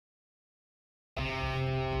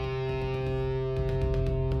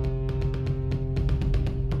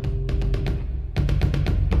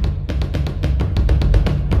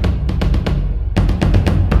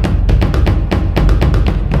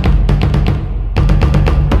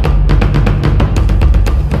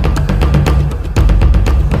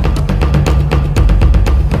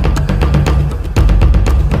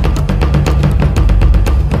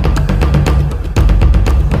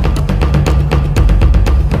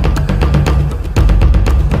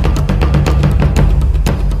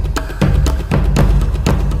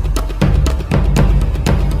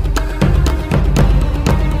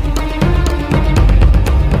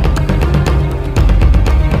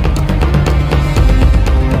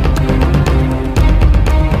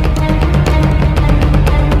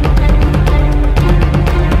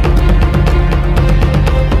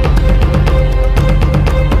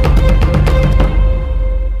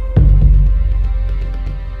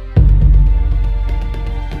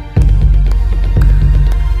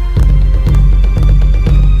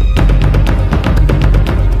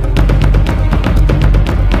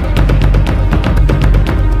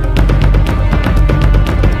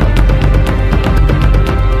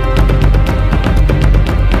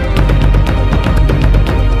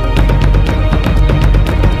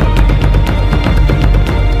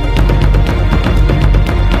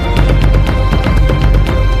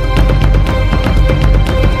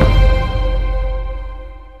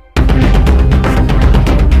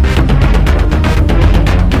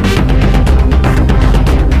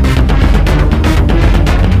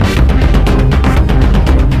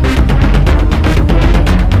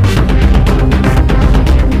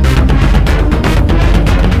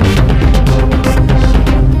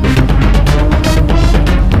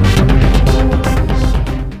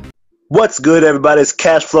good, everybody? It's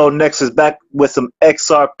Cashflow Nexus back with some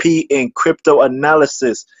XRP and crypto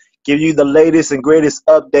analysis. Give you the latest and greatest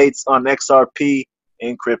updates on XRP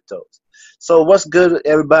and cryptos. So what's good,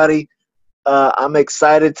 everybody? I'm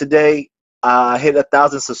excited today. I hit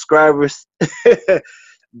 1,000 subscribers.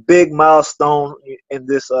 Big milestone in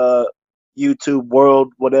this YouTube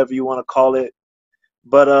world, whatever you want to call it.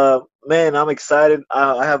 But man, I'm excited.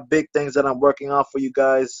 I have big things that I'm working on for you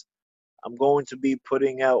guys. I'm going to be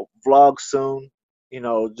putting out vlogs soon,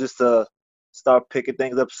 just to start picking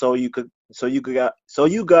things up so you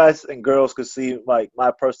guys and girls could see like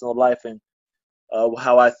my personal life and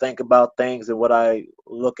how I think about things and what I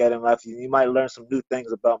look at in life. You might learn some new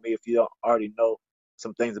things about me if you don't already know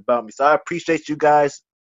some things about me. So I appreciate you guys,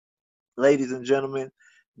 ladies and gentlemen,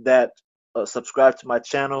 that subscribe to my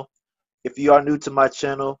channel. If you are new to my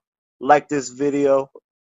channel, like this video.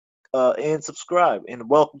 And subscribe and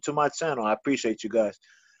welcome to my channel. I appreciate you guys.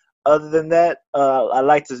 Other than that, I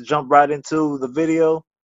like to jump right into the video.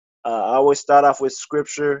 I always start off with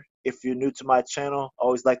scripture. If you're new to my channel, I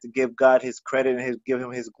always like to give God his credit and give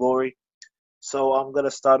him his glory. So I'm going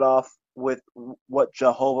to start off with what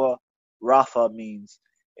Jehovah Rapha means.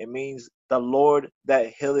 It means the Lord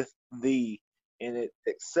that healeth thee. And it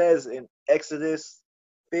says in Exodus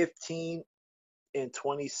 15:26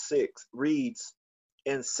 reads,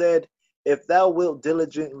 and said, if thou wilt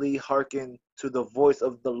diligently hearken to the voice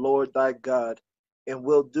of the Lord thy God, and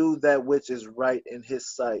wilt do that which is right in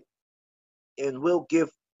his sight, and wilt give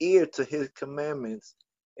ear to his commandments,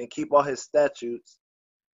 and keep all his statutes,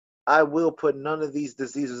 I will put none of these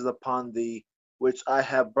diseases upon thee, which I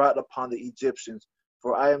have brought upon the Egyptians,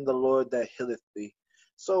 for I am the Lord that healeth thee.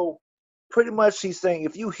 So pretty much he's saying,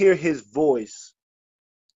 if you hear his voice,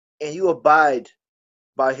 and you abide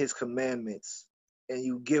by his commandments, and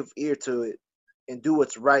you give ear to it and do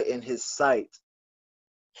what's right in his sight,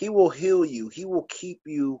 he will heal you. He will keep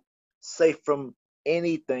you safe from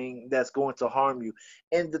anything that's going to harm you.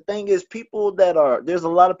 And the thing is, there's a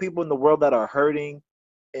lot of people in the world that are hurting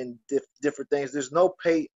and different things. There's no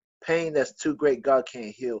pain that's too great God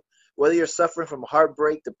can't heal. Whether you're suffering from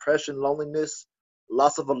heartbreak, depression, loneliness,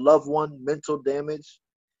 loss of a loved one, mental damage,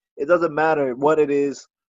 it doesn't matter what it is.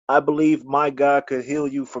 I believe my God could heal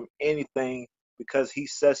you from anything, because he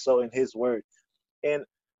says so in his word. And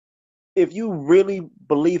if you really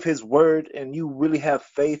believe his word and you really have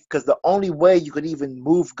faith, because the only way you could even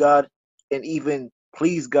move God and even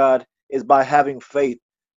please God is by having faith.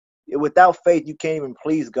 Without faith, you can't even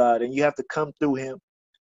please God, and you have to come through him,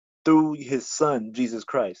 through his son, Jesus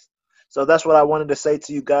Christ. So that's what I wanted to say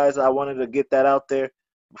to you guys. I wanted to get that out there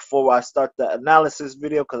before I start the analysis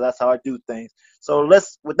video, because that's how I do things. So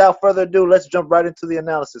without further ado, let's jump right into the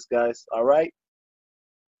analysis, guys. All right.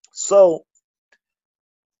 So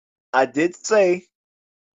I did say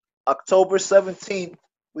October 17th,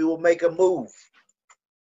 we will make a move.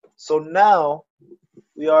 So now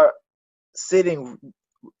we are sitting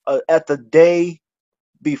at the day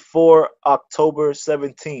before October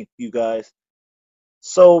 17th, you guys.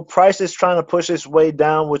 So price is trying to push its way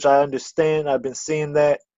down, which I understand. I've been seeing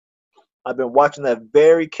that. I've been watching that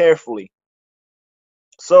very carefully.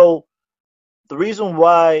 So the reason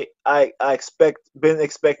why I been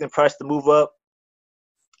expecting price to move up,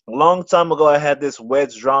 a long time ago I had this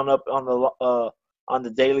wedge drawn up on the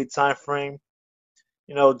daily time frame,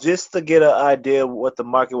 just to get an idea of what the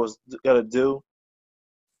market was gonna do.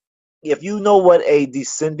 If you know what a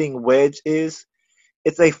descending wedge is,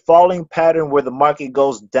 it's a falling pattern where the market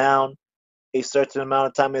goes down a certain amount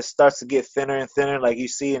of time. It starts to get thinner and thinner, like you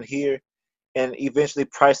see in here, and eventually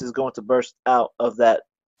price is going to burst out of that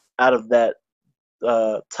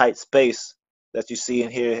tight space that you see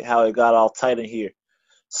in here, how it got all tight in here.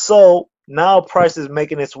 So now price is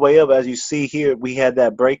making its way up. As you see here, we had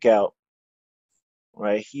that breakout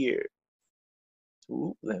right here.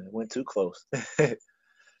 Ooh, it went too close.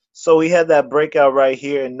 So we had that breakout right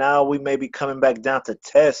here, and now we may be coming back down to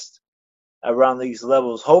test around these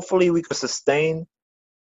levels. Hopefully we could sustain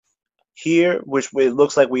here, which it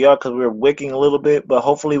looks like we are, because we're wicking a little bit, but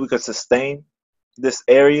hopefully we could sustain this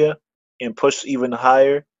area and push even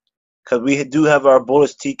higher, because we do have our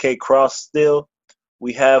bullish TK cross still.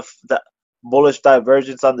 We have the bullish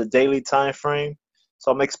divergence on the daily time frame.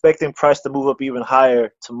 So I'm expecting price to move up even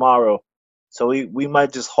higher tomorrow. So we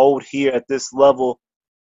might just hold here at this level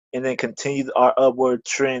and then continue our upward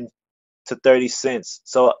trend to 30 cents.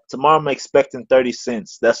 So tomorrow I'm expecting 30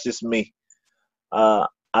 cents. That's just me. I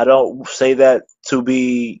don't say that to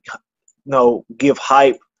be, give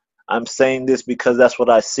hype. I'm saying this because that's what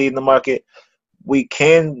I see in the market. We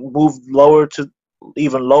can move lower to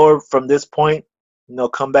even lower from this point,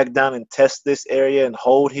 come back down and test this area and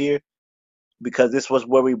hold here. because this was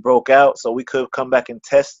where we broke out. So we could come back and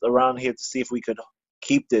test around here to see if we could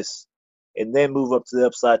keep this and then move up to the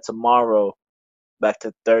upside tomorrow back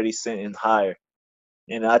to 30 cent and higher.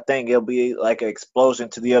 And I think it'll be like an explosion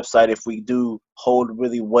to the upside if we do hold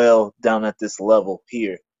really well down at this level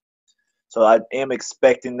here. So I am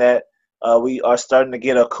expecting that. We are starting to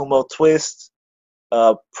get a Kumo twist,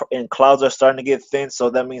 and clouds are starting to get thin. So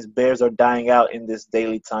that means bears are dying out in this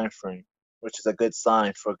daily time frame, which is a good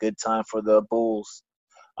sign for a good time for the bulls.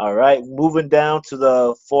 All right, moving down to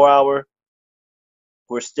the 4-hour.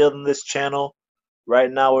 We're still in this channel.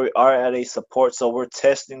 Right now we are at a support, so we're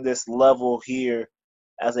testing this level here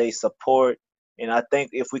as a support. And I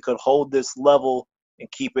think if we could hold this level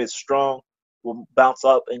and keep it strong, we'll bounce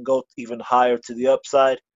up and go even higher to the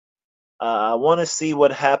upside. I want to see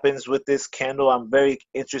what happens with this candle. I'm very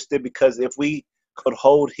interested because if we could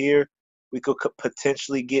hold here, we could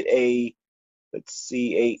potentially get a, let's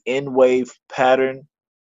see, a N wave pattern.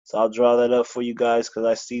 So I'll draw that up for you guys because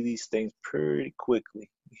I see these things pretty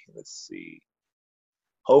quickly. Let's see.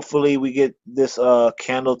 Hopefully we get this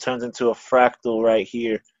candle turns into a fractal right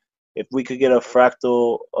here. If we could get a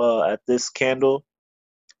fractal at this candle,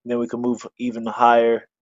 then we can move even higher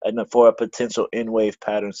and for a potential N wave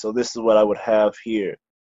pattern. So this is what I would have here,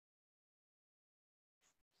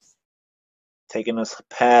 taking us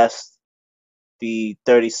past the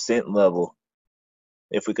 30 cent level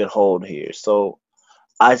if we could hold here. So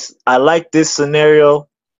I like this scenario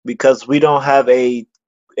because we don't have a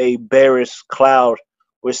bearish cloud.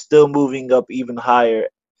 We're still moving up even higher.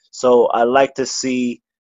 So I like to see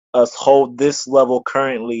us hold this level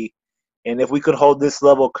currently. And if we could hold this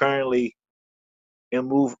level currently and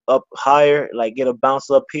move up higher, like get a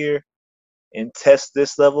bounce up here and test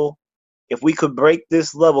this level, if we could break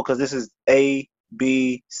this level, because this is A,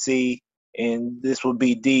 B, C, and this would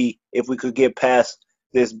be D, if we could get past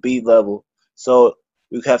this B level. So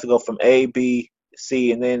we have to go from A, B,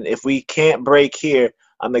 C, and then if we can't break here,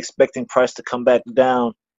 I'm expecting price to come back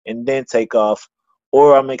down and then take off,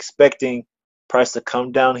 or I'm expecting price to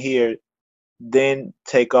come down here, then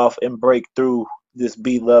take off and break through this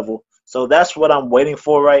B level. So that's what I'm waiting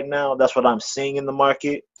for right now. That's what I'm seeing in the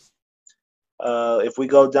market. If we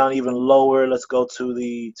go down even lower, let's go to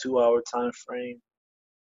the 2-hour time frame.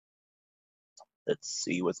 Let's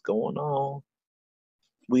see what's going on.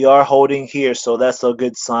 We are holding here, so that's a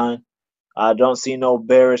good sign. I don't see no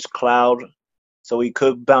bearish cloud, so we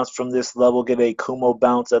could bounce from this level, get a Kumo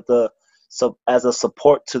bounce at the as a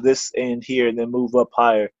support to this end here, and then move up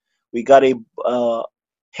higher. We got a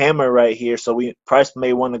hammer right here, so price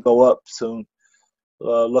may want to go up soon.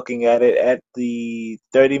 Looking at it at the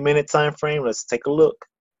 30-minute time frame, let's take a look.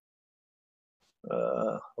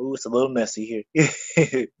 Ooh, it's a little messy here.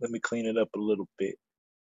 Let me clean it up a little bit.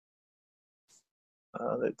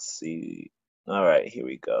 Let's see. All right, here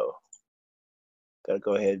we go. Gotta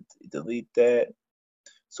go ahead and delete that.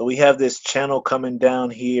 So we have this channel coming down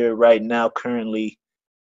here right now currently,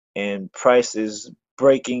 and price is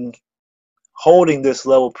breaking, holding this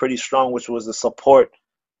level pretty strong, which was the support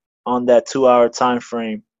on that 2-hour time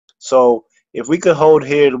frame. So if we could hold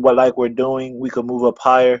here like we're doing, we could move up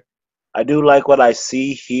higher. I do like what I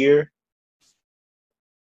see here,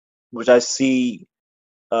 which I see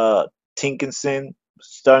Tinkinson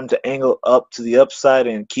starting to angle up to the upside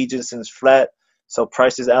and Kijinsen's flat. So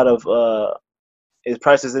price is out of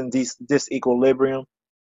price is in disequilibrium.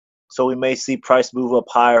 So we may see price move up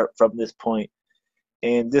higher from this point,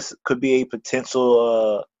 and this could be a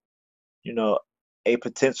potential a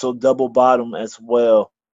potential double bottom as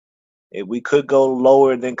well. We could go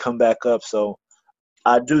lower and then come back up. So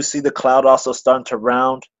I do see the cloud also starting to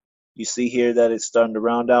round. You see here that it's starting to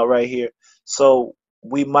round out right here. So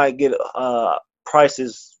we might get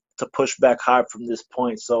prices to push back higher from this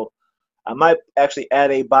point. So I might actually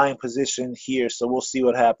add a buying position here. So we'll see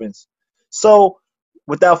what happens. So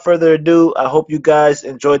without further ado, I hope you guys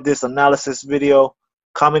enjoyed this analysis video.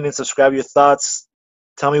 Comment and subscribe your thoughts.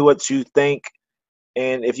 Tell me what you think.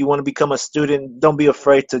 And if you want to become a student, don't be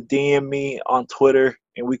afraid to DM me on Twitter,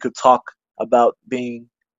 and we could talk about being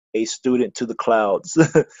a student to the clouds.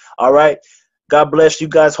 All right. God bless you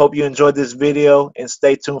guys. Hope you enjoyed this video, and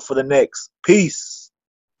stay tuned for the next. Peace.